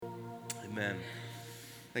Amen.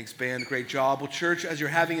 Thanks, band. Great job. Well, church, as you're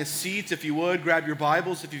having a seat, if you would, grab your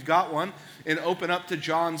Bibles if you've got one, and open up to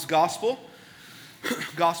John's Gospel,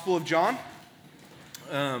 Gospel of John.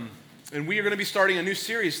 And we are going to be starting a new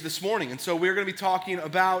series this morning. And so we're going to be talking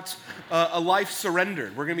about a life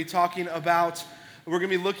surrendered. We're going to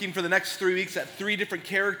be looking for the next 3 weeks at 3 different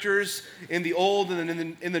characters in the Old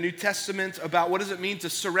and in the New Testament about what does it mean to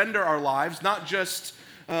surrender our lives, not just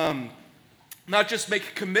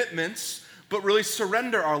make commitments, but really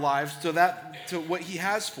surrender our lives to what He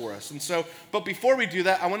has for us. And so, but before we do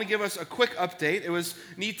that, I want to give us a quick update. It was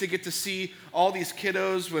neat to get to see all these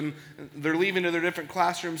kiddos when they're leaving to their different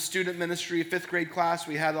classrooms, student ministry, 5th grade class.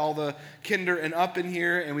 We had all the kinder and up in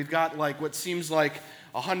here, and we've got like what seems like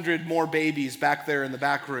 100 more babies back there in the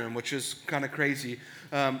back room, which is kind of crazy.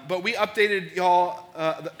 But we updated y'all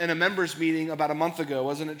in a members meeting about a month ago,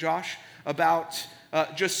 wasn't it, Josh? About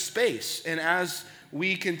just space. And as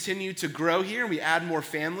we continue to grow here, and we add more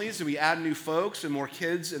families, and we add new folks and more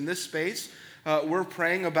kids in this space, we're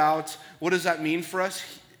praying about what does that mean for us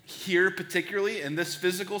here, particularly in this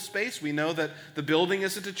physical space. We know that the building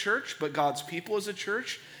isn't a church, but God's people is a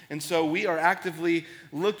church. And so we are actively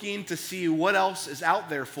looking to see what else is out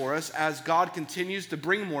there for us as God continues to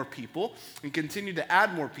bring more people and continue to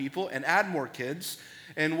add more people and add more kids.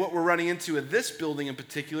 And what we're running into in this building in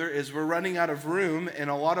particular is we're running out of room in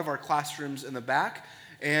a lot of our classrooms in the back.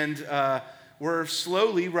 And we're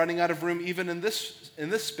slowly running out of room even in this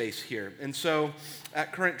space here. And so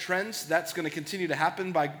at current trends, that's going to continue to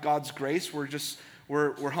happen by God's grace.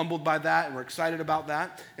 We're humbled by that, and we're excited about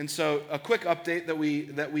that. And so a quick update that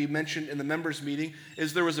we mentioned in the members meeting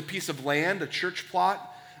is there was a piece of land, a church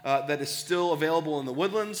plot, that is still available in the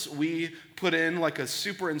Woodlands. We put in like a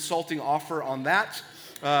super insulting offer on that,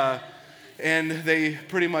 and they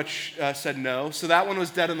pretty much said no. So that one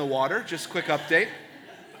was dead in the water. Just quick update.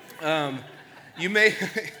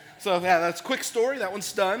 So yeah, that's a quick story. That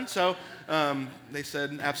one's done. So they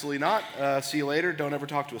said, absolutely not. See you later. Don't ever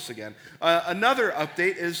talk to us again. Another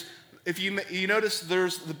update is, if you notice,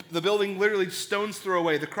 there's the building literally stone's throw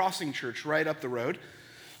away, the Crossing Church right up the road.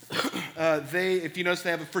 If you notice,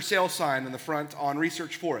 they have a for sale sign in the front on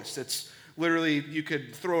Research Forest. It's literally, you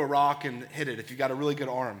could throw a rock and hit it if you got a really good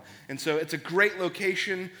arm. And so it's a great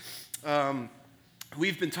location.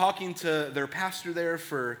 We've been talking to their pastor there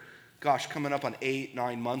for, coming up on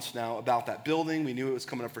 8-9 months now about that building. We knew it was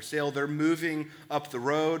coming up for sale. They're moving up the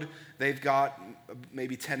road. They've got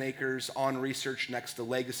maybe 10 acres on Research next to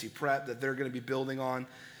Legacy Prep that they're going to be building on.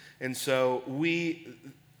 And so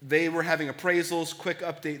they were having appraisals. Quick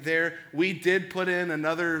update there. We did put in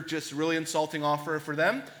another just really insulting offer for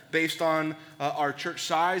them based on our church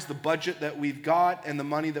size, the budget that we've got, and the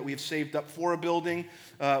money that we've saved up for a building.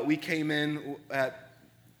 We came in at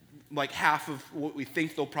like half of what we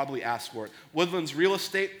think they'll probably ask for it. Woodlands real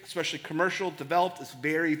estate, especially commercial, developed, is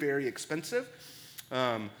very, very expensive.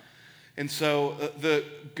 And so the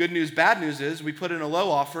good news, bad news is we put in a low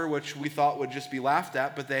offer, which we thought would just be laughed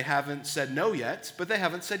at, but they haven't said no yet, but they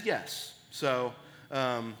haven't said yes. So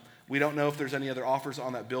we don't know if there's any other offers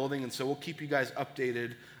on that building, and so we'll keep you guys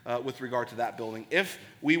updated with regard to that building. If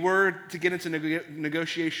we were to get into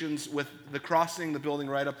negotiations with the Crossing, the building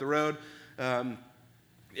right up the road,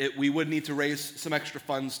 we would need to raise some extra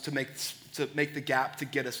funds to make the gap to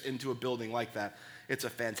get us into a building like that. It's a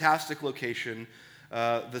fantastic location.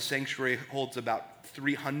 The sanctuary holds about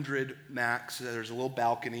 300 max. There's a little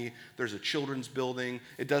balcony. There's a children's building.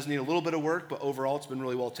 It does need a little bit of work, but overall it's been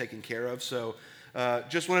really well taken care of. So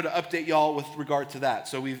just wanted to update y'all with regard to that.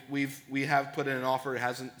 So we have put in an offer. It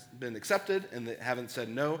hasn't been accepted, and they haven't said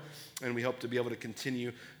no, and we hope to be able to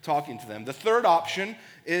continue talking to them. The third option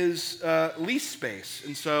is lease space.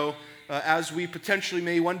 And so as we potentially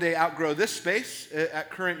may one day outgrow this space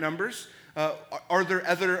at current numbers, are there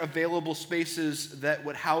other available spaces that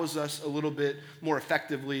would house us a little bit more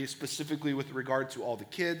effectively, specifically with regard to all the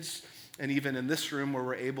kids, and even in this room where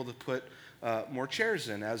we're able to put more chairs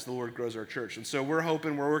in as the Lord grows our church? And so we're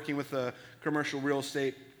working with a commercial real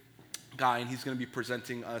estate guy, and he's going to be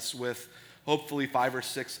presenting us with hopefully 5 or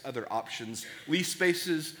 6 other options. Lease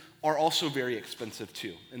spaces are also very expensive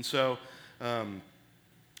too. And so,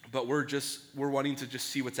 but we're wanting to just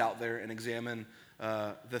see what's out there and examine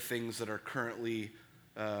the things that are currently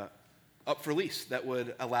up for lease that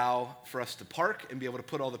would allow for us to park and be able to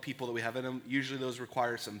put all the people that we have in them. Usually those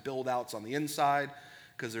require some build outs on the inside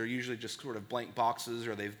because they're usually just sort of blank boxes,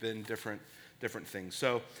 or they've been different things.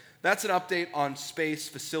 So that's an update on space,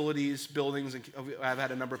 facilities, buildings. And I've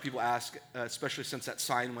had a number of people ask, especially since that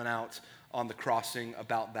sign went out on the Crossing,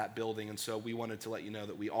 about that building. And so we wanted to let you know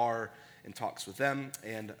that we are and talks with them,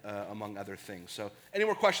 and among other things. So any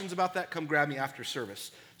more questions about that, come grab me after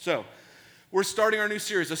service. So we're starting our new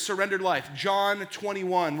series, A Surrendered Life, John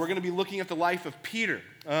 21. We're going to be looking at the life of Peter.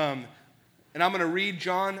 And I'm going to read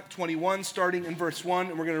John 21, starting in verse 1,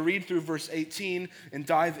 and we're going to read through verse 18 and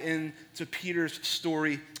dive into Peter's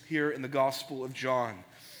story here in the Gospel of John.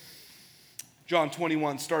 John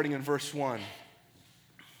 21, starting in verse 1.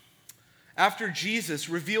 After Jesus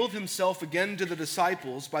revealed himself again to the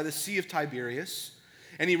disciples by the Sea of Tiberias,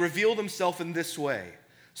 and he revealed himself in this way: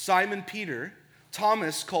 Simon Peter,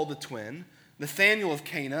 Thomas called the twin, Nathanael of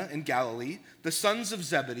Cana in Galilee, the sons of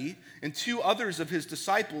Zebedee, and two others of his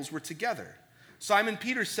disciples were together. Simon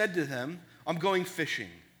Peter said to them, "I'm going fishing."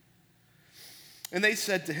 And they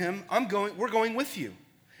said to him, "We're going with you."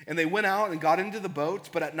 And they went out and got into the boat,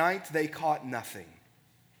 but at night they caught nothing.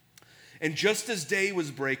 And just as day was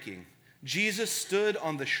breaking, Jesus stood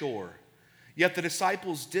on the shore. Yet the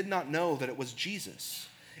disciples did not know that it was Jesus.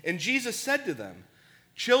 And Jesus said to them,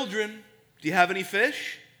 "Children, do you have any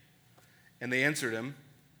fish?" And they answered him,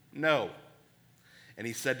 "No." And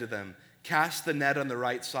he said to them, "Cast the net on the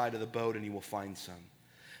right side of the boat and you will find some."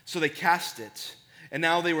 So they cast it, and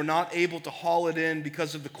now they were not able to haul it in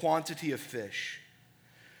because of the quantity of fish.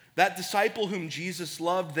 That disciple whom Jesus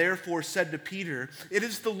loved therefore said to Peter, "It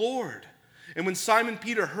is the Lord." And when Simon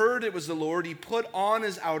Peter heard it was the Lord, he put on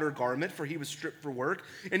his outer garment, for he was stripped for work,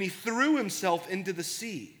 and he threw himself into the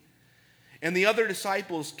sea. And the other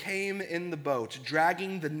disciples came in the boat,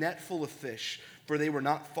 dragging the net full of fish, for they were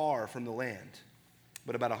not far from the land,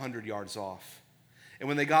 but about 100 yards off. And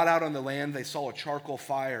when they got out on the land, they saw a charcoal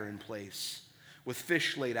fire in place, with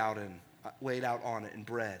fish laid out on it and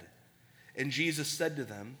bread. And Jesus said to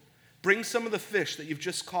them, "Bring some of the fish that you've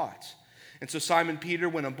just caught." And so Simon Peter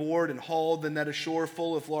went aboard and hauled the net ashore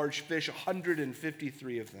full of large fish,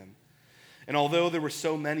 153 of them. And although there were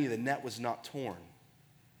so many, the net was not torn.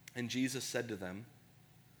 And Jesus said to them,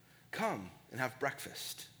 "Come and have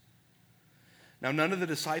breakfast." Now none of the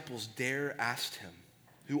disciples dare ask him,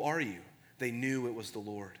 "Who are you?" They knew it was the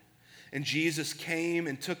Lord. And Jesus came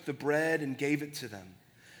and took the bread and gave it to them.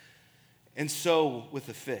 And so with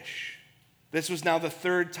the fish. This was now the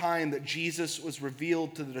third time that Jesus was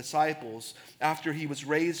revealed to the disciples after he was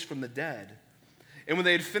raised from the dead. And when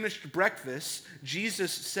they had finished breakfast,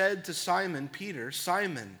 Jesus said to Simon Peter,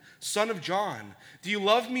 "Simon, son of John, do you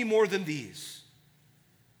love me more than these?"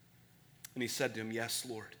 And he said to him, "Yes,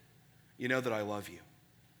 Lord, you know that I love you."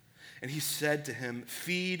 And he said to him,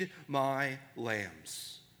 "Feed my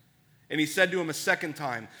lambs." And he said to him a second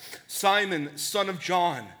time, "Simon, son of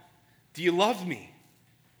John, do you love me?"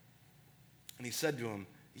 And he said to him,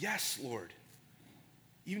 "Yes, Lord,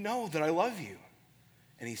 you know that I love you."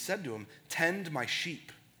 And he said to him, "Tend my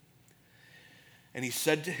sheep." And he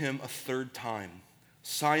said to him a third time,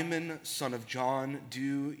 "Simon, son of John,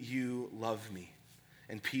 do you love me?"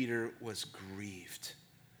 And Peter was grieved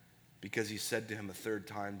because he said to him a third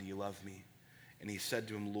time, "Do you love me?" And he said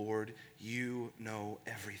to him, "Lord, you know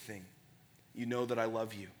everything. You know that I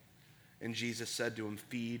love you." And Jesus said to him,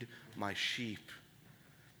 "Feed my sheep."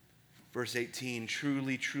 Verse 18,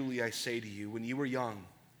 "Truly, truly, I say to you, when you were young,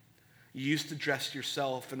 you used to dress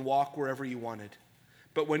yourself and walk wherever you wanted.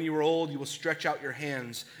 But when you are old, you will stretch out your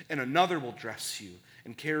hands, and another will dress you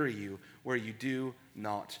and carry you where you do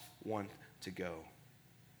not want to go."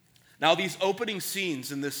 Now, these opening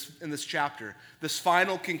scenes in this chapter, this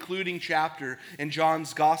final concluding chapter in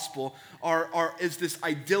John's gospel, is this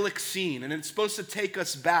idyllic scene, and it's supposed to take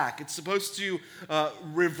us back. It's supposed to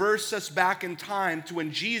reverse us back in time to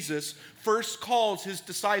when Jesus first calls his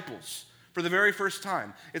disciples for the very first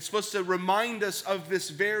time. It's supposed to remind us of this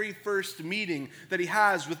very first meeting that he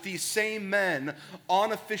has with these same men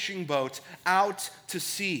on a fishing boat out to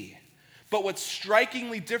sea. But what's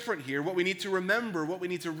strikingly different here, what we need to remember, what we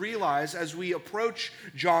need to realize as we approach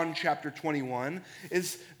John chapter 21,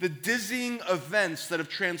 is the dizzying events that have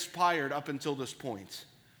transpired up until this point.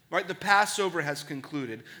 Right? The Passover has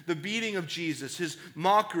concluded. The beating of Jesus, his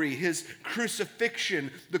mockery, his crucifixion,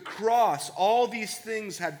 the cross, all these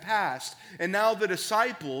things had passed. And now the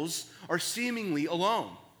disciples are seemingly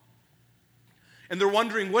alone. And they're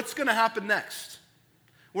wondering, what's going to happen next?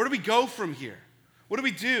 Where do we go from here? What do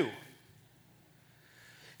we do?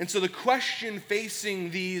 And so the question facing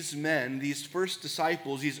these men, these first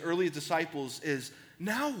disciples, these early disciples is,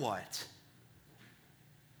 now what?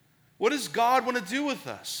 What does God want to do with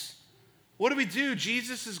us? What do we do?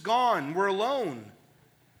 Jesus is gone. We're alone.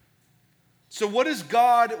 So what does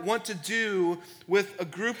God want to do with a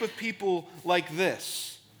group of people like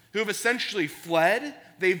this? who have essentially fled.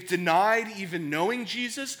 They've denied even knowing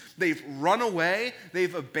Jesus. They've run away.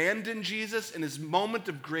 They've abandoned Jesus in his moment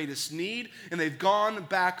of greatest need, and they've gone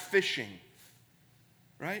back fishing,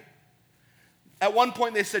 right? At one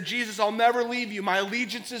point they said, Jesus, I'll never leave you. My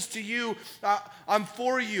allegiance is to you. I'm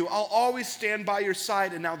for you. I'll always stand by your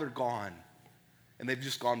side. And now they're gone. And they've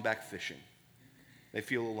just gone back fishing. They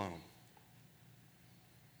feel alone.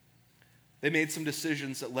 They made some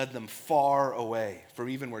decisions that led them far away from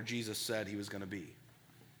even where Jesus said he was going to be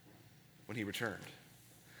when he returned.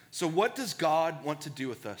 So what does God want to do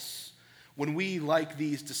with us when we, like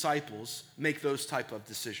these disciples, make those type of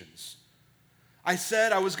decisions? I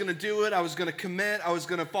said I was going to do it, I was going to commit, I was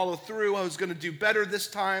going to follow through, I was going to do better this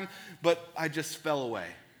time, but I just fell away,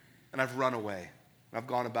 and I've run away, and I've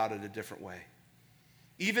gone about it a different way.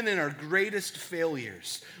 Even in our greatest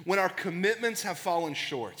failures, when our commitments have fallen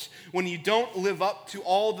short, when you don't live up to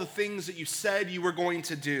all the things that you said you were going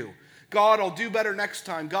to do, God, I'll do better next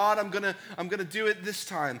time. God, I'm gonna do it this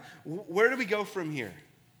time. Where do we go from here?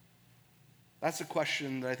 That's a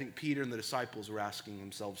question that I think Peter and the disciples were asking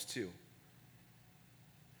themselves too.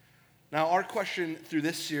 Now, our question through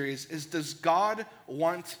this series is, does God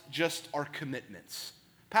want just our commitments?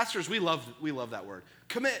 Pastors, we love that word.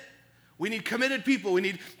 Commit. We need committed people. We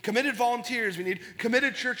need committed volunteers. We need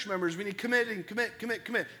committed church members. We need commit.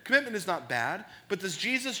 Commitment is not bad, but does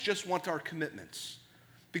Jesus just want our commitments?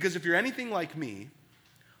 Because if you're anything like me,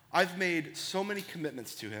 I've made so many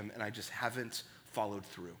commitments to him and I just haven't followed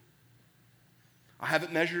through. I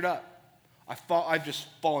haven't measured up. I've just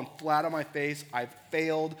fallen flat on my face. I've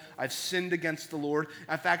failed. I've sinned against the Lord.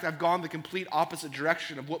 In fact, I've gone the complete opposite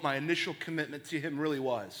direction of what my initial commitment to him really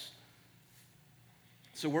was.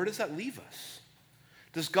 So where does that leave us?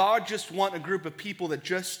 Does God just want a group of people that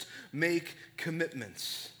just make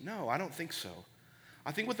commitments? No, I don't think so.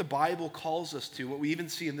 I think what the Bible calls us to, what we even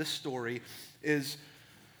see in this story, is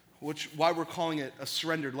why we're calling it a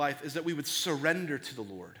surrendered life, is that we would surrender to the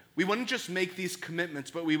Lord. We wouldn't just make these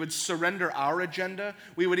commitments, but we would surrender our agenda.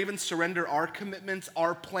 We would even surrender our commitments,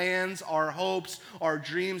 our plans, our hopes, our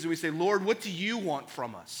dreams. And we say, Lord, what do you want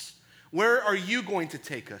from us? Where are you going to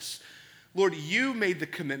take us? Lord, you made the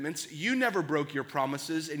commitments. You never broke your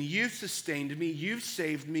promises, and you've sustained me. You've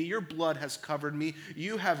saved me. Your blood has covered me.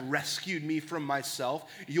 You have rescued me from myself.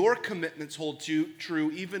 Your commitments hold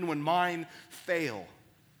true even when mine fail.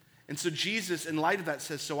 And so Jesus, in light of that,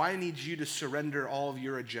 says, so I need you to surrender all of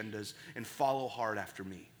your agendas and follow hard after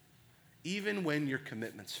me, even when your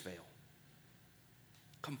commitments fail.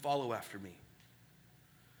 Come follow after me.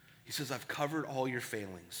 He says, I've covered all your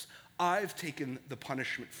failings. I've taken the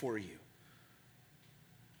punishment for you.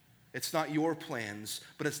 It's not your plans,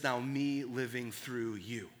 but it's now me living through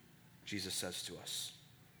you, Jesus says to us.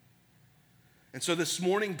 And so this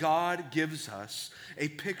morning, God gives us a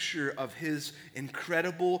picture of his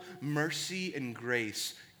incredible mercy and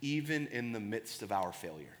grace, even in the midst of our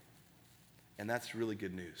failure. And that's really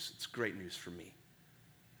good news. It's great news for me.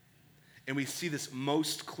 And we see this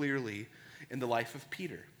most clearly in the life of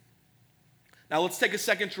Peter. Now let's take a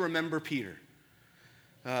second to remember Peter.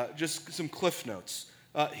 Just some cliff notes.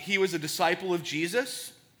 He was a disciple of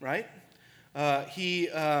Jesus, right?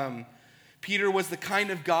 Peter was the kind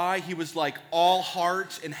of guy, he was like all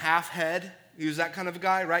heart and half head. He was that kind of a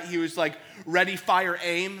guy, right? He was like ready, fire,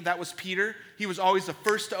 aim. That was Peter. He was always the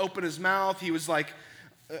first to open his mouth. He was like,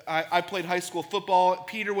 I played high school football.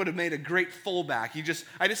 Peter would have made a great fullback.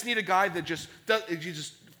 I just need a guy that just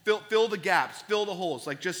fill the gaps, fill the holes.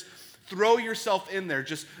 Like just throw yourself in there.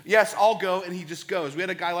 Just, yes, I'll go, and he just goes. We had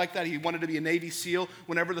a guy like that. He wanted to be a Navy SEAL.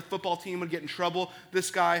 Whenever the football team would get in trouble,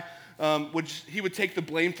 this guy, he would take the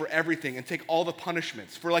blame for everything and take all the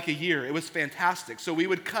punishments for like a year. It was fantastic. So we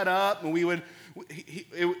would cut up, and he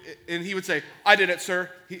would say, I did it, sir.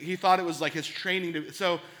 He thought it was like his training.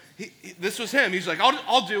 This was him. He's like,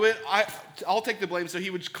 I'll do it. I'll take the blame. So he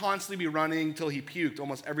would constantly be running until he puked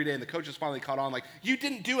almost every day, and the coaches finally caught on, like, you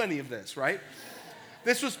didn't do any of this, right?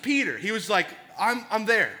 This was Peter. He was like, I'm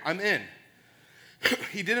there. I'm in.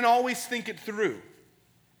 He didn't always think it through,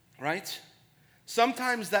 right?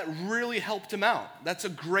 Sometimes that really helped him out. That's a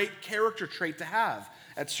great character trait to have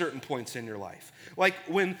at certain points in your life. Like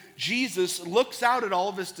when Jesus looks out at all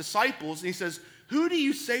of his disciples and he says, who do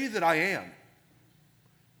you say that I am?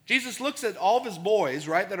 Jesus looks at all of his boys,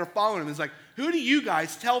 right, that are following him and is like, who do you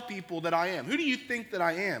guys tell people that I am? Who do you think that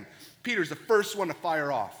I am? Peter's the first one to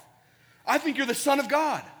fire off. I think you're the Son of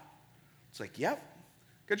God. It's like, yep,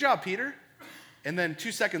 good job, Peter. And then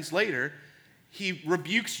 2 seconds later, he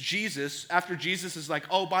rebukes Jesus after Jesus is like,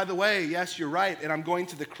 oh, by the way, yes, you're right, and I'm going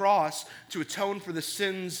to the cross to atone for the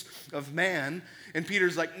sins of man. And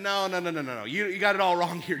Peter's like, no. You got it all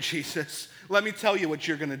wrong here, Jesus. Let me tell you what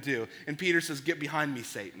you're going to do. And Peter says, get behind me,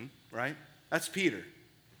 Satan, right? That's Peter.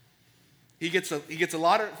 He gets a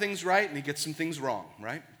lot of things right, and he gets some things wrong,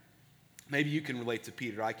 right? Maybe you can relate to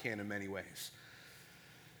Peter. I can in many ways.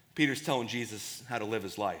 Peter's telling Jesus how to live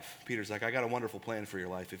his life. Peter's like, I got a wonderful plan for your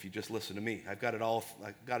life if you just listen to me. I've got it all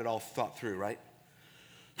thought through, right?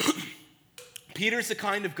 Peter's the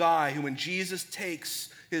kind of guy who, when Jesus takes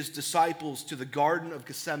his disciples to the Garden of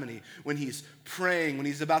Gethsemane, when he's praying, when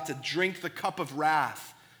he's about to drink the cup of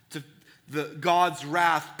wrath, to God's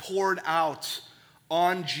wrath poured out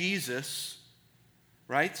on Jesus,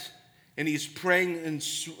 right? And he's praying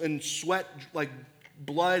and sweat, like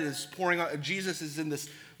blood is pouring out. Jesus is in this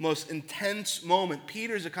most intense moment.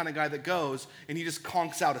 Peter's the kind of guy that goes and he just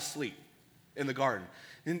conks out asleep in the garden.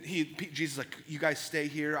 And Jesus is like, you guys stay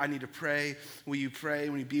here. I need to pray. Will you pray?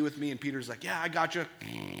 Will you be with me? And Peter's like, yeah, I got you.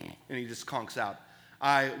 And he just conks out.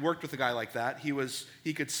 I worked with a guy like that.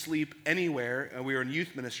 He could sleep anywhere. We were in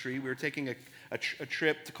youth ministry. We were taking a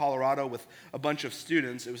trip to Colorado with a bunch of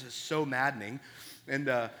students. It was just so maddening. And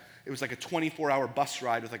it was like a 24-hour bus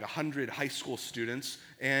ride with like 100 high school students,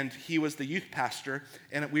 and he was the youth pastor,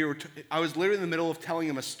 and I was literally in the middle of telling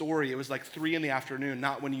him a story. It was like 3 p.m,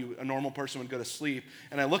 not when a normal person would go to sleep,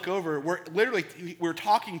 and I look over, we're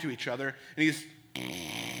talking to each other, and he's,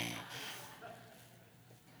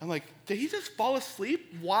 I'm like, did he just fall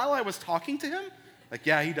asleep while I was talking to him? Like,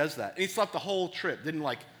 yeah, he does that. And he slept the whole trip, didn't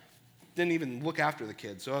even look after the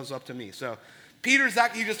kids, so it was up to me. So Peter's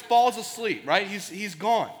he just falls asleep, right? He's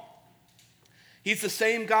gone. He's the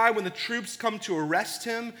same guy when the troops come to arrest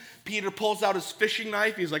him. Peter pulls out his fishing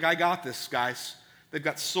knife. He's like, I got this, guys. They've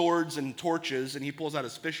got swords and torches, and he pulls out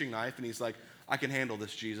his fishing knife, and he's like, I can handle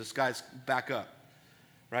this, Jesus. Guys, back up,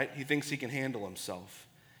 right? He thinks he can handle himself.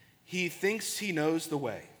 He thinks he knows the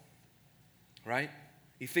way, right?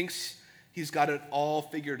 He thinks he's got it all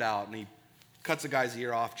figured out, and he cuts a guy's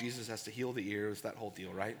ear off. Jesus has to heal the ear. It's that whole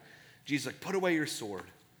deal, right? Jesus is like, put away your sword.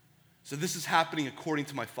 So this is happening according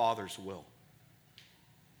to my Father's will.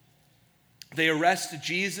 They arrest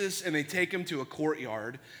Jesus and they take him to a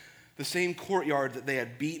courtyard, the same courtyard that they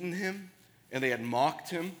had beaten him and they had mocked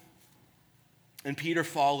him. And Peter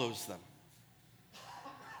follows them.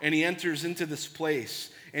 And he enters into this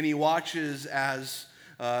place and he watches as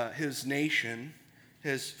his nation,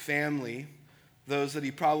 his family, those that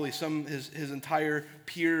he probably, his entire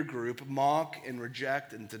peer group mock and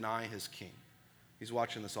reject and deny his king. He's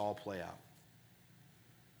watching this all play out.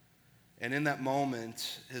 And in that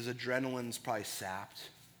moment, his adrenaline's probably sapped.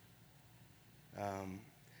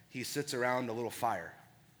 He sits around a little fire,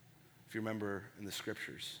 if you remember in the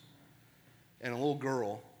scriptures. And a little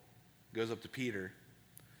girl goes up to Peter,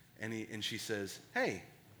 and she says, hey,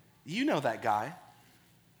 you know that guy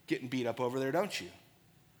getting beat up over there, don't you?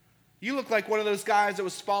 You look like one of those guys that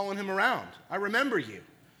was following him around. I remember you.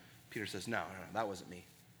 Peter says, no, that wasn't me.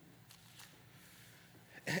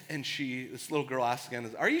 And this little girl asks again,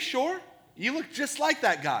 are you sure? You look just like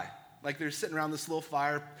that guy. Like they're sitting around this little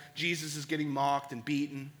fire. Jesus is getting mocked and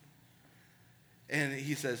beaten. And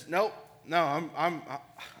he says, no,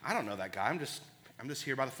 I don't know that guy. I'm just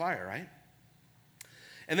here by the fire, right?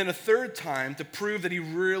 And then a third time, to prove that he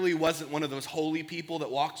really wasn't one of those holy people that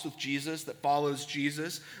walks with Jesus, that follows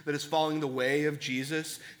Jesus, that is following the way of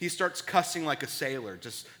Jesus, he starts cussing like a sailor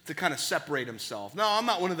just to kind of separate himself. No, I'm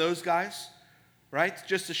not one of those guys, right?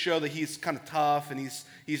 Just to show that he's kind of tough and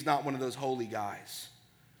he's not one of those holy guys,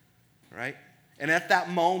 right? And at that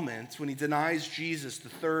moment, when he denies Jesus the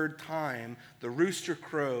third time, the rooster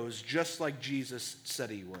crows just like Jesus said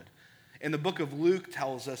he would. And the book of Luke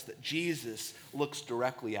tells us that Jesus looks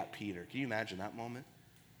directly at Peter. Can you imagine that moment?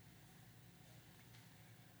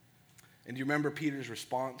 And do you remember Peter's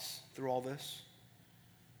response through all this?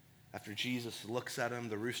 After Jesus looks at him,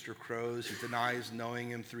 the rooster crows, he denies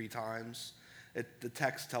knowing him 3 times. The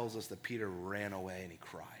text tells us that Peter ran away and he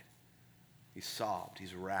cried. He sobbed.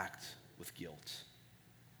 He's racked with guilt.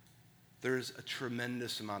 There's a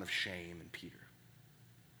tremendous amount of shame in Peter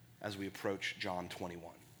as we approach John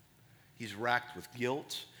 21. He's racked with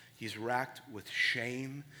guilt. He's racked with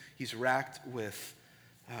shame. He's racked with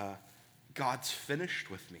God's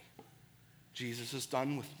finished with me. Jesus is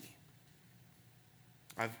done with me.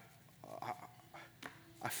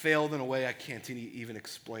 I failed in a way I can't even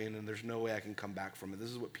explain, and there's no way I can come back from it.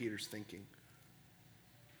 This is what Peter's thinking.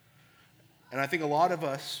 And I think a lot of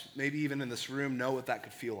us, maybe even in this room, know what that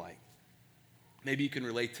could feel like. Maybe you can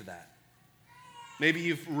relate to that. Maybe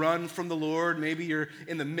you've run from the Lord. Maybe you're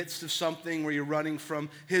in the midst of something where you're running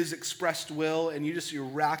from his expressed will and you're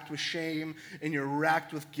racked with shame and you're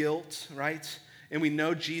racked with guilt, right? And we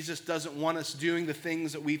know Jesus doesn't want us doing the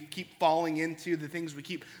things that we keep falling into, the things we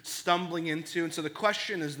keep stumbling into. And so the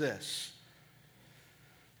question is this.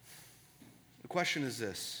 The question is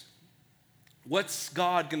this. What's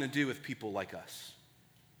God going to do with people like us?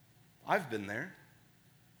 I've been there.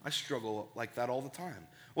 I struggle like that all the time.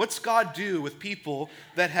 What's God do with people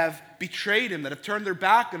that have betrayed him, that have turned their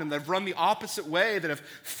back on him, that have run the opposite way, that have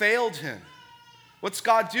failed him? What's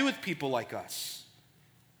God do with people like us?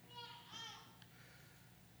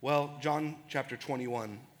 Well, John chapter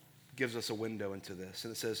 21 gives us a window into this.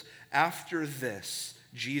 And it says, after this,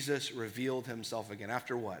 Jesus revealed himself again.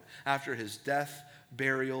 After what? After his death,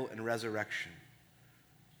 burial, and resurrection.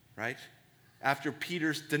 Right? After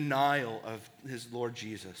Peter's denial of his Lord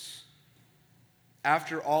Jesus.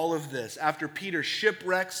 After all of this, after Peter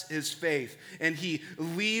shipwrecks his faith and he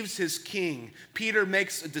leaves his king, Peter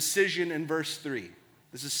makes a decision in verse 3.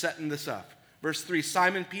 This is setting this up. Verse 3,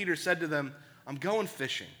 Simon Peter said to them, I'm going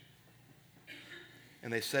fishing.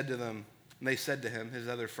 And they said to him, his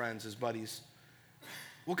other friends, his buddies,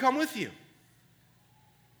 we'll come with you.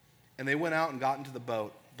 And they went out and got into the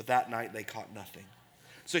boat, but that night they caught nothing.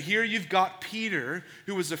 So here you've got Peter,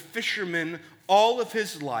 who was a fisherman all of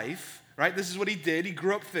his life, right? This is what he did. He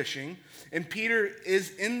grew up fishing. And Peter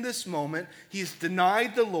is in this moment. He's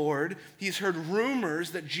denied the Lord. He's heard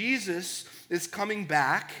rumors that Jesus is coming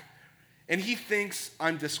back. And he thinks,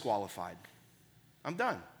 I'm disqualified. I'm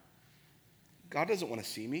done. God doesn't want to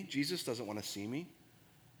see me. Jesus doesn't want to see me.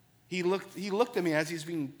 He looked at me as he's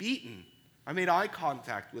being beaten. I made eye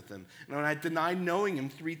contact with him. And I denied knowing him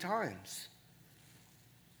 3 times.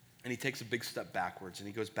 And he takes a big step backwards and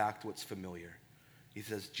he goes back to what's familiar. He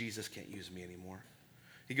says, Jesus can't use me anymore.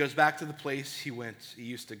 He goes back to the place he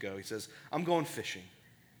used to go. He says, I'm going fishing.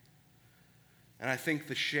 And I think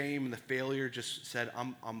the shame and the failure just said,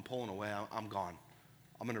 I'm pulling away. I'm gone.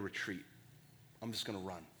 I'm going to retreat. I'm just going to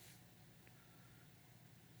run.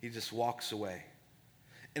 He just walks away.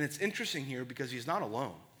 And it's interesting here because he's not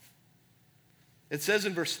alone. It says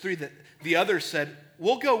in verse 3 that the others said,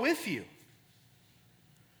 we'll go with you.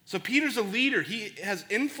 So Peter's a leader. He has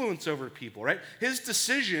influence over people, right? His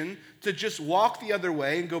decision to just walk the other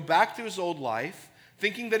way and go back to his old life,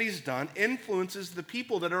 thinking that he's done, influences the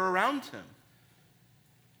people that are around him,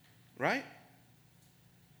 right?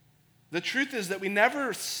 The truth is that we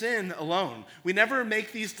never sin alone. We never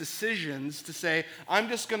make these decisions to say, I'm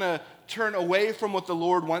just going to turn away from what the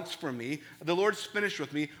Lord wants from me. The Lord's finished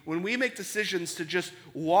with me. When we make decisions to just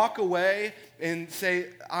walk away and say,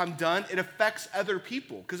 I'm done, it affects other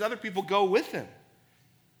people because other people go with him.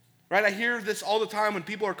 Right? I hear this all the time when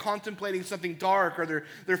people are contemplating something dark or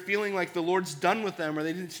they're feeling like the Lord's done with them or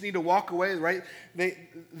they just need to walk away, right?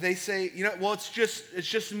 They say, well, it's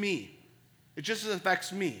just me. It just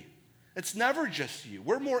affects me. It's never just you.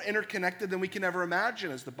 We're more interconnected than we can ever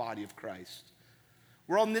imagine as the body of Christ.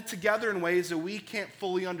 We're all knit together in ways that we can't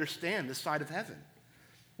fully understand this side of heaven.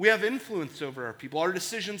 We have influence over our people. Our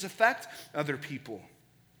decisions affect other people.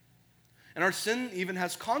 And our sin even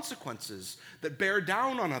has consequences that bear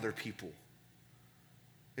down on other people.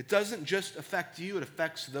 It doesn't just affect you, it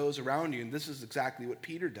affects those around you. And this is exactly what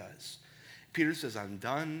Peter does. Peter says, I'm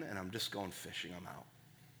done and I'm just going fishing. I'm out.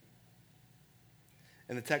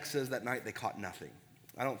 And the text says that night they caught nothing.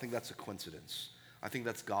 I don't think that's a coincidence. I think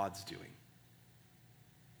that's God's doing.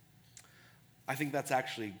 I think that's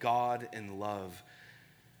actually God in love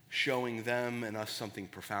showing them and us something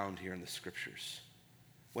profound here in the scriptures.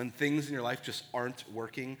 When things in your life just aren't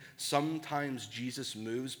working, sometimes Jesus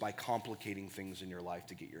moves by complicating things in your life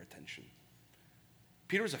to get your attention.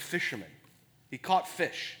 Peter was a fisherman. He caught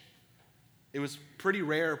fish. It was pretty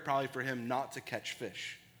rare probably for him not to catch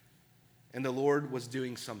fish. And the Lord was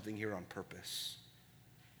doing something here on purpose.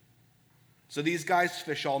 So these guys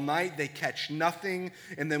fish all night, they catch nothing,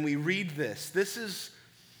 and then we read this. This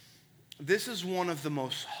is one of the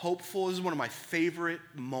most hopeful, this is one of my favorite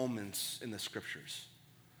moments in the scriptures.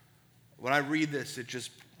 When I read this, it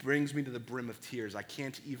just brings me to the brim of tears. I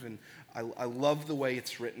love the way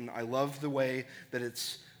it's written. I love the way that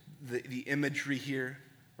it's the imagery here,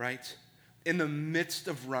 right? In the midst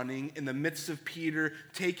of running, in the midst of Peter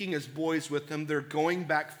taking his boys with him, they're going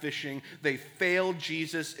back fishing. They failed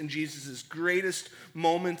Jesus in Jesus' greatest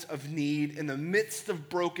moment of need, in the midst of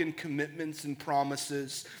broken commitments and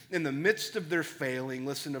promises, in the midst of their failing.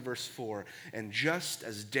 Listen to verse 4. And just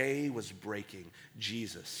as day was breaking,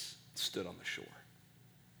 Jesus stood on the shore.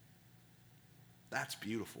 That's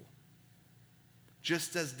beautiful.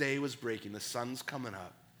 Just as day was breaking, the sun's coming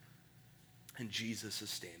up. And Jesus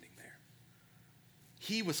is standing there.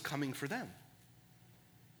 He was coming for them,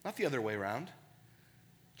 not the other way around.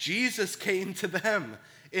 Jesus came to them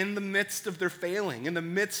in the midst of their failing, in the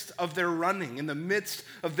midst of their running, in the midst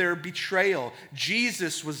of their betrayal.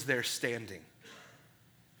 Jesus was there standing.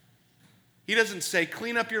 He doesn't say,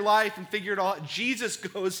 clean up your life and figure it all out. Jesus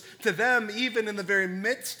goes to them even in the very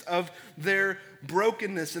midst of their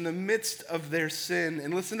brokenness, in the midst of their sin.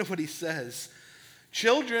 And listen to what he says.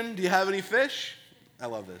 Children, do you have any fish? I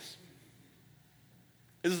love this.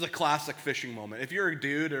 This is a classic fishing moment. If you're a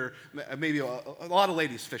dude, or maybe a lot of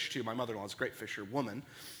ladies fish too. My mother-in-law is a great fisher woman.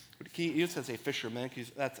 You used to say fisherman,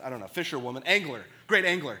 that's, I don't know, fisher woman, angler, great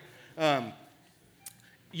angler.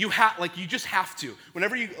 You just have to.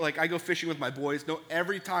 Whenever I go fishing with my boys,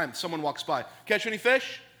 every time someone walks by, catch any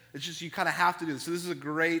fish? It's just, you kind of have to do this. So this is a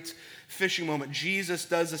great fishing moment. Jesus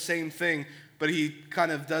does the same thing, but he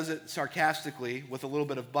kind of does it sarcastically with a little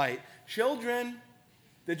bit of bite. Children,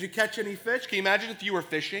 did you catch any fish? Can you imagine if you were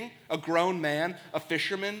fishing, a grown man, a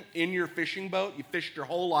fisherman in your fishing boat, you fished your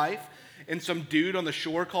whole life, and some dude on the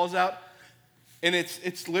shore calls out, and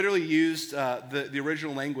it's literally used, the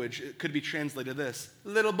original language, it could be translated this: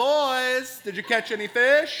 little boys, did you catch any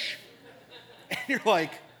fish? And you're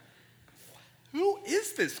like, who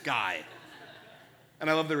is this guy?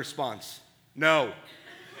 And I love the response, no.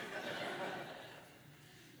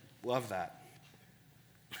 Love that.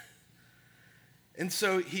 And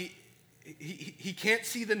so he can't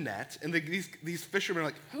see the net, and these fishermen are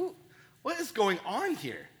like, what is going on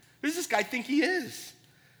here? Who does this guy think he is?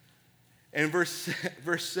 And verse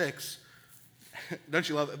 6, don't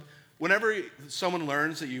you love it? Whenever someone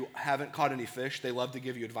learns that you haven't caught any fish, they love to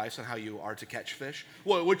give you advice on how you are to catch fish.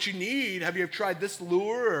 Well, what you need, have you ever tried this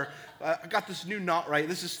lure? Or I got this new knot, right?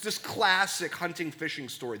 This is this classic hunting fishing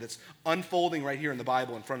story that's unfolding right here in the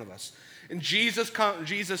Bible in front of us. And Jesus,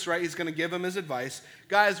 right, he's going to give them his advice.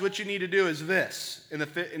 Guys, what you need to do is this.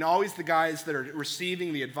 And always the guys that are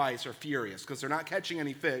receiving the advice are furious because they're not catching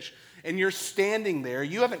any fish. And you're standing there,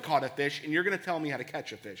 you haven't caught a fish, and you're going to tell me how to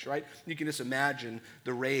catch a fish, right? You can just imagine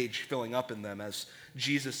the rage filling up in them as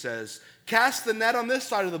Jesus says, cast the net on this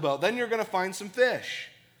side of the boat, then you're going to find some fish.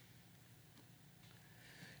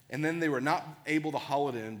 And then they were not able to haul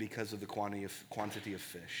it in because of the quantity of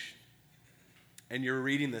fish. And you're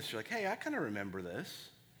reading this, you're like, hey, I kind of remember this,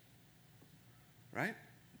 right?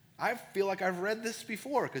 I feel like I've read this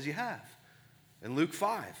before, because you have. In Luke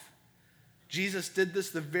 5. Jesus did this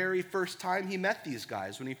the very first time he met these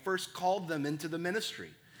guys, when he first called them into the ministry.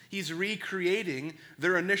 He's recreating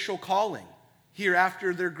their initial calling here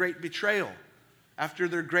after their great betrayal, after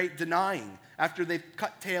their great denying, after they've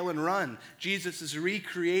cut tail and run. Jesus is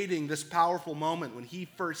recreating this powerful moment when he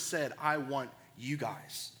first said, I want you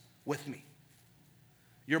guys with me.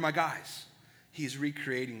 You're my guys. He's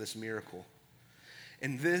recreating this miracle.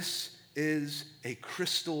 And this is a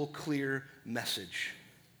crystal clear message.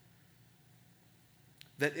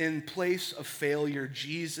 That in place of failure,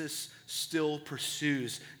 Jesus still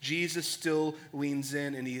pursues. Jesus still leans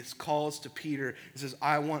in, and he calls to Peter. He says,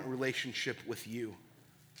 I want a relationship with you.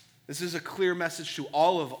 This is a clear message to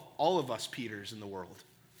all of us Peters in the world,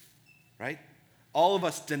 right? All of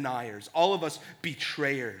us deniers, all of us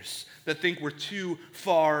betrayers that think we're too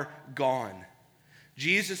far gone.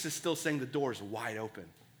 Jesus is still saying the door is wide open.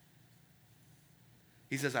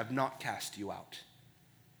 He says, I've not cast you out.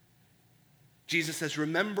 Jesus says,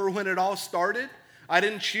 remember when it all started? I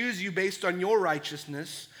didn't choose you based on your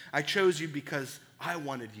righteousness. I chose you because I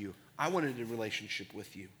wanted you. I wanted a relationship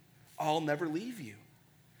with you. I'll never leave you.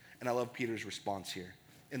 And I love Peter's response here.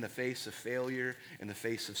 In the face of failure, in the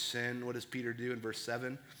face of sin, what does Peter do in verse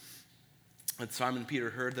 7? When Simon Peter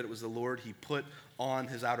heard that it was the Lord, he put on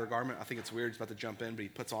his outer garment. I think it's weird, he's about to jump in, but he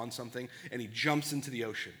puts on something, and he jumps into the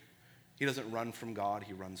ocean. He doesn't run from God,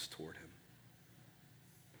 he runs toward him.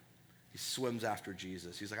 He swims after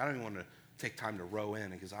Jesus. He's like, I don't even want to take time to row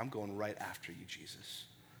in, because I'm going right after you, Jesus.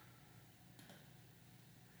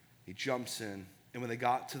 He jumps in, and when they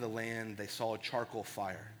got to the land, they saw a charcoal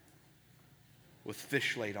fire with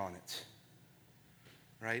fish laid on it,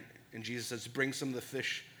 right? And Jesus says, bring some of the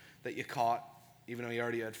fish that you caught, even though he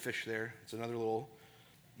already had fish there. It's another little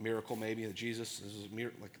miracle maybe that Jesus is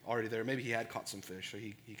already there. Maybe he had caught some fish, so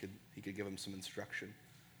he could give them some instruction.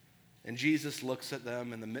 And Jesus looks at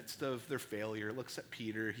them in the midst of their failure, looks at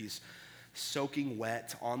Peter. He's soaking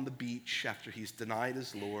wet on the beach after he's denied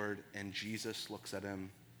his Lord, and Jesus looks at him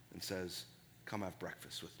and says, come have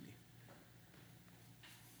breakfast with me.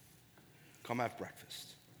 Come have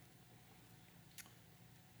breakfast.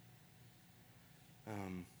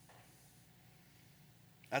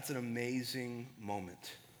 That's an amazing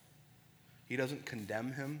moment. He doesn't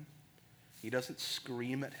condemn him. He doesn't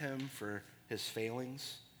scream at him for his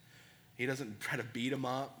failings. He doesn't try to beat him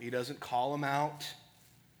up. He doesn't call him out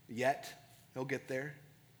yet. He'll get there.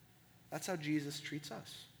 That's how Jesus treats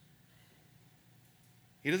us.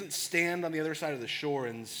 He doesn't stand on the other side of the shore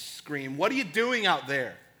and scream, "What are you doing out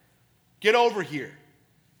there? Get over here."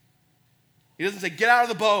 He doesn't say, "Get out of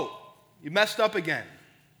the boat. You messed up again."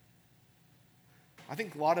 I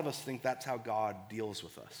think a lot of us think that's how God deals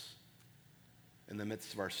with us in the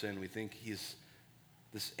midst of our sin. We think he's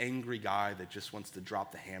this angry guy that just wants to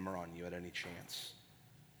drop the hammer on you at any chance.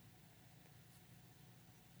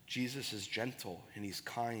 Jesus is gentle and he's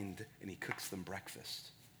kind and he cooks them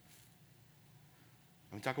breakfast.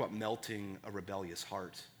 And we talk about melting a rebellious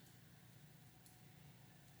heart.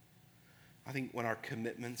 I think when our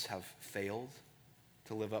commitments have failed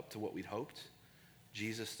to live up to what we'd hoped,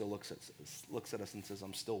 Jesus still looks at us and says,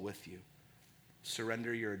 "I'm still with you.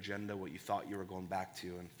 Surrender your agenda, what you thought you were going back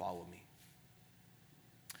to, and follow me."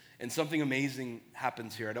 And something amazing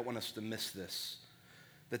happens here. I don't want us to miss this.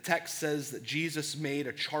 The text says that Jesus made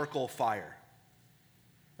a charcoal fire.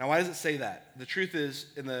 Now, why does it say that? The truth is,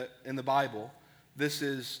 in the Bible, this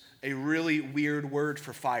is a really weird word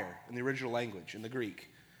for fire in the original language, in the Greek.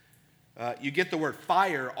 You get the word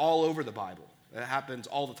fire all over the Bible. It happens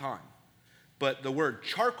all the time. But the word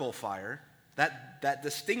charcoal fire, that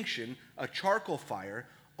distinction, a charcoal fire,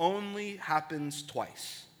 only happens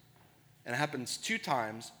twice. And it happens 2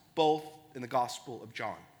 times, both in the Gospel of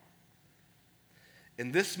John.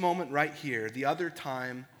 In this moment right here, the other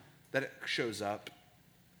time that it shows up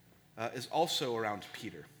is also around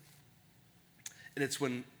Peter. And it's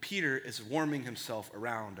when Peter is warming himself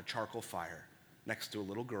around a charcoal fire next to a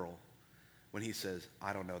little girl when he says,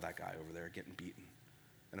 "I don't know that guy over there getting beaten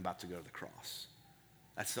and about to go to the cross."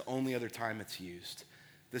 That's the only other time it's used.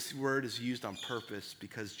 This word is used on purpose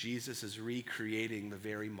because Jesus is recreating the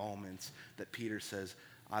very moments that Peter says,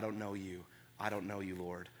 "I don't know you. I don't know you,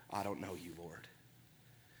 Lord. I don't know you, Lord."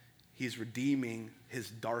 He's redeeming his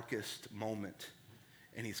darkest moment,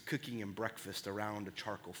 and he's cooking him breakfast around a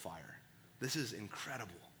charcoal fire. This is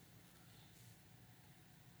incredible.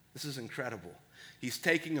 This is incredible. He's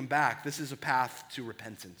taking him back. This is a path to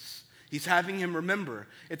repentance. He's having him remember.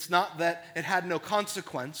 It's not that it had no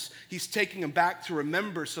consequence. He's taking him back to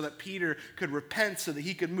remember so that Peter could repent, so that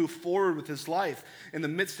he could move forward with his life in the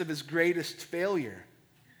midst of his greatest failure.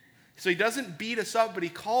 So he doesn't beat us up, but he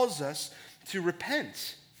calls us to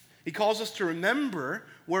repent. He calls us to remember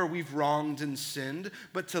where we've wronged and sinned,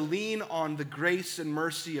 but to lean on the grace and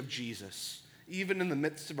mercy of Jesus, even in the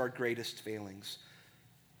midst of our greatest failings.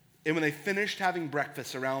 And when they finished having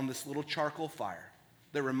breakfast around this little charcoal fire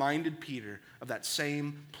that reminded Peter of that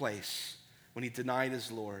same place when he denied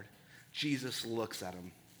his Lord, Jesus looks at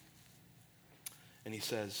him and he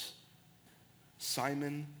says,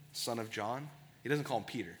 "Simon, son of John." He doesn't call him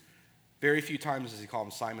Peter. Very few times does he call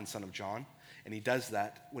him Simon, son of John. And he does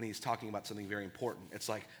that when he's talking about something very important. It's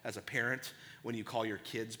like, as a parent, when you call your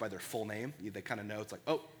kids by their full name, they kind of know it's like,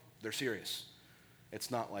 oh, they're serious.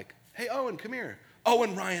 It's not like, "Hey, Owen, come here.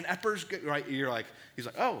 Owen Ryan Eppers," right? You're like, he's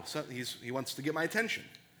like, "Oh, so he wants to get my attention."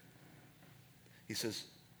 He says,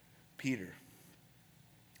 "Peter,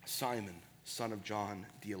 Simon, son of John,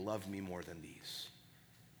 do you love me more than these?"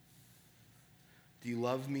 Do you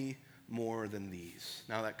love me more than these?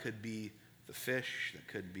 Now that could be the fish, that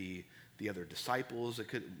could be the other disciples,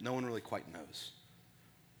 no one really quite knows.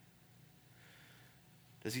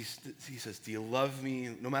 He says, "Do you love me?"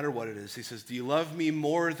 No matter what it is, he says, "Do you love me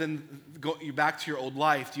more than you back to your old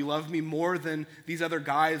life? Do you love me more than these other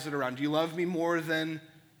guys that are around? Do you love me more than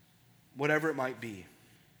whatever it might be?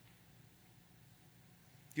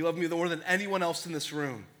 Do you love me more than anyone else in this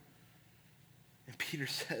room?" And Peter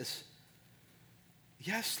says,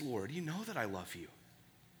 "Yes, Lord, you know that I love you."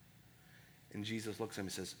 And Jesus looks at him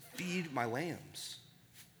and says, "Feed my lambs."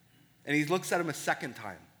 And he looks at him a second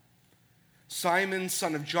time. "Simon,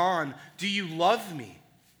 son of John, do you love me?"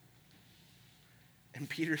 And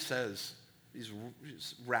Peter says, he's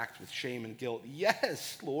racked with shame and guilt,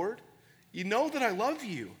 "Yes, Lord, you know that I love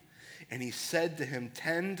you." And he said to him,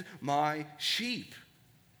 "Tend my sheep."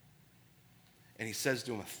 And he says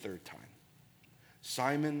to him a third time,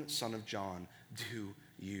 "Simon, son of John, do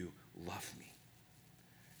you love me?"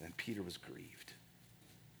 And Peter was grieved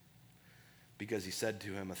because he said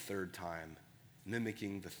to him a third time,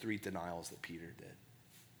 mimicking the 3 denials that Peter did.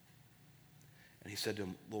 And he said to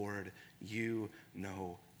him, "Lord, you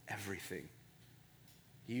know everything.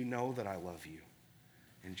 You know that I love you."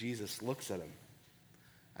 And Jesus looks at him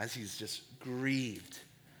as he's just grieved.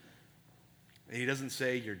 And he doesn't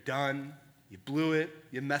say, "You're done. You blew it.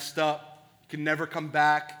 You messed up. You can never come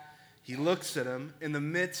back." He looks at him in the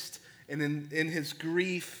midst And in his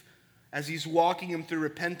grief, as he's walking him through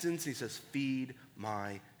repentance, he says, feed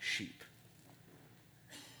my sheep.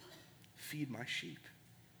 Feed my sheep.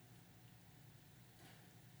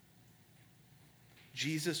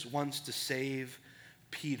 Jesus wants to save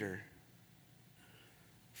Peter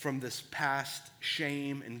from this past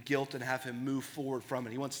shame and guilt and have him move forward from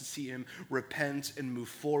it. He wants to see him repent and move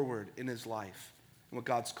forward in his life and what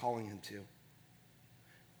God's calling him to.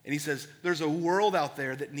 And he says, there's a world out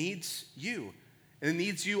there that needs you. And it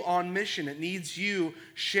needs you on mission. It needs you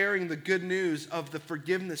sharing the good news of the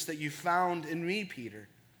forgiveness that you found in me, Peter.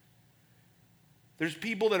 There's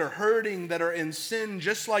people that are hurting, that are in sin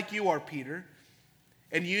just like you are, Peter.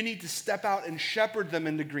 And you need to step out and shepherd them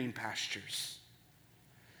into green pastures.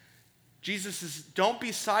 Jesus says, don't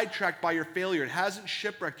be sidetracked by your failure. It hasn't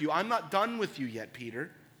shipwrecked you. I'm not done with you yet,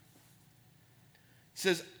 Peter. He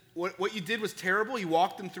says, what you did was terrible. He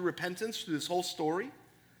walked them through repentance, through this whole story,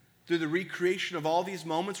 through the recreation of all these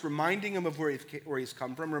moments, reminding him of where he's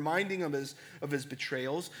come from, reminding him of his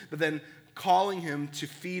betrayals, but then calling him to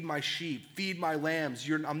feed my sheep, feed my lambs.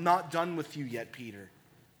 I'm not done with you yet, Peter.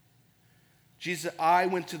 Jesus, I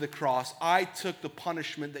went to the cross. I took the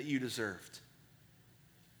punishment that you deserved.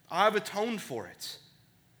 I've atoned for it.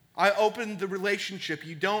 I opened the relationship.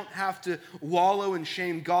 You don't have to wallow in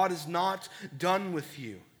shame. God is not done with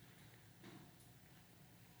you.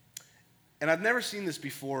 And I've never seen this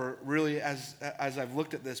before, really, as I've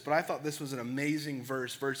looked at this, but I thought this was an amazing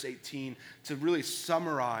verse 18, to really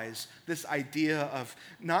summarize this idea of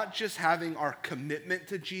not just having our commitment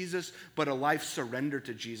to Jesus, but a life surrender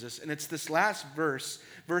to Jesus. And it's this last verse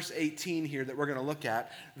 18 here that we're going to look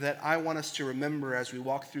at, that I want us to remember as we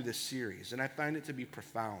walk through this series. And I find it to be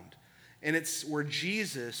profound. And it's where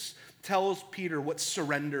Jesus tells Peter what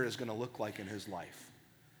surrender is going to look like in his life.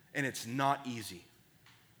 And it's not easy.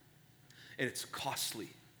 And it's costly.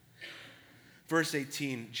 Verse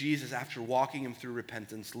 18, Jesus, after walking him through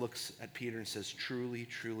repentance, looks at Peter and says, truly,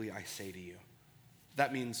 truly, I say to you.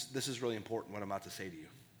 That means this is really important, what I'm about to say to you.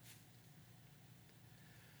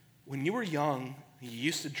 When you were young, you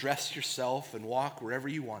used to dress yourself and walk wherever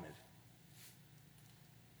you wanted.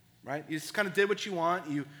 Right? You just kind of did what you want.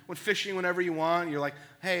 You went fishing whenever you want. You're like,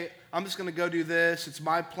 hey, I'm just going to go do this. It's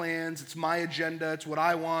my plans. It's my agenda. It's what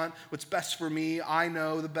I want. What's best for me. I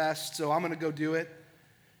know the best, so I'm going to go do it.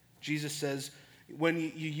 Jesus says, when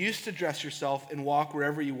you used to dress yourself and walk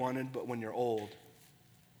wherever you wanted, but when you're old,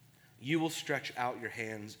 you will stretch out your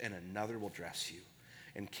hands and another will dress you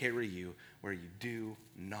and carry you where you do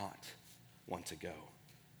not want to go.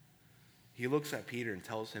 He looks at Peter and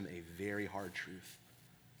tells him a very hard truth.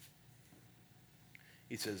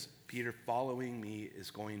 He says, Peter, following me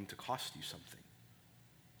is going to cost you something.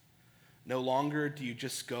 No longer do you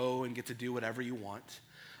just go and get to do whatever you want.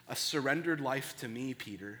 A surrendered life to me,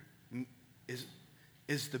 Peter,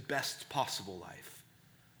 is the best possible life.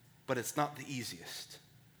 But it's not the easiest.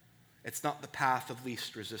 It's not the path of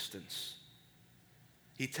least resistance.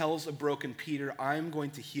 He tells a broken Peter, I'm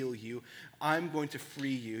going to heal you. I'm going to free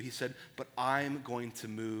you. He said, but I'm going to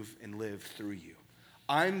move and live through you.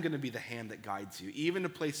 I'm going to be the hand that guides you, even to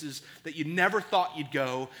places that you never thought you'd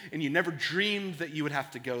go and you never dreamed that you would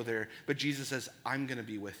have to go there. But Jesus says, I'm going to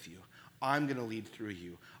be with you. I'm going to lead through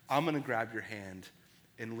you. I'm going to grab your hand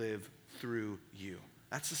and live through you.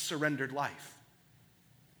 That's a surrendered life.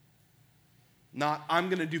 Not, I'm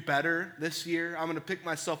going to do better this year. I'm going to pick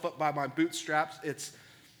myself up by my bootstraps. It's,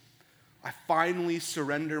 I finally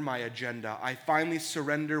surrender my agenda. I finally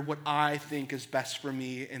surrender what I think is best for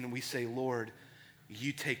me. And we say, Lord,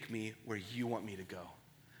 you take me where you want me to go.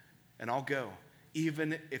 And I'll go,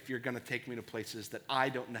 even if you're going to take me to places that I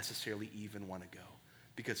don't necessarily even want to go,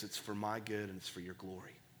 because it's for my good and it's for your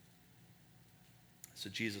glory. So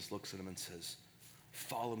Jesus looks at him and says,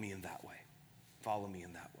 follow me in that way. Follow me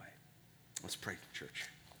in that way. Let's pray, church.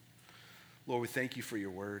 Lord, we thank you for your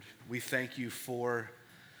word. We thank you for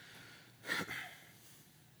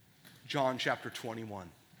John chapter 21,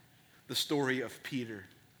 the story of Peter.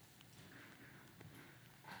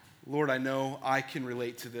 Lord, I know I can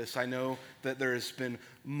relate to this. I know that there has been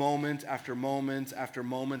moment after moment after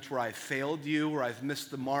moment where I've failed you, where I've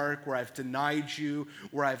missed the mark, where I've denied you,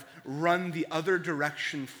 where I've run the other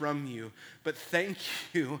direction from you. But thank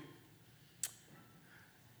you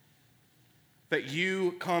that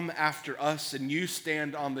you come after us and you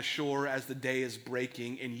stand on the shore as the day is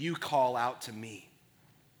breaking and you call out to me.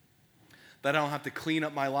 That I don't have to clean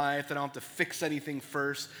up my life, that I don't have to fix anything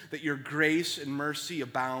first, that your grace and mercy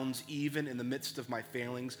abounds even in the midst of my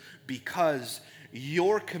failings, because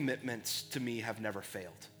your commitments to me have never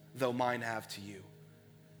failed, though mine have to you.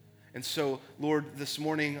 And so, Lord, this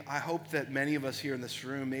morning, I hope that many of us here in this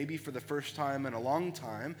room, maybe for the first time in a long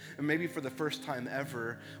time, and maybe for the first time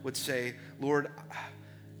ever, would say, Lord,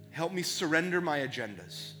 help me surrender my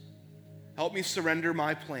agendas. Help me surrender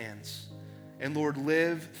my plans. And Lord,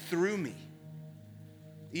 live through me,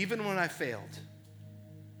 even when I failed.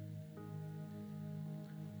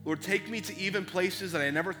 Lord, take me to even places that I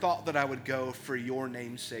never thought that I would go for your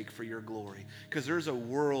name's sake, for your glory. Because there's a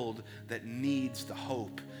world that needs the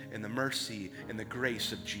hope and the mercy and the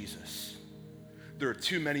grace of Jesus. There are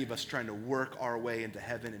too many of us trying to work our way into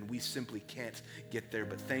heaven, and we simply can't get there.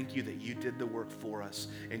 But thank you that you did the work for us,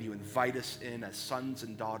 and you invite us in as sons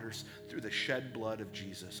and daughters through the shed blood of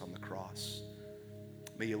Jesus on the cross.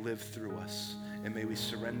 May you live through us, and may we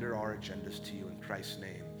surrender our agendas to you in Christ's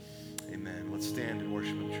name. Amen. Let's stand and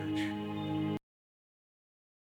worship Him, church.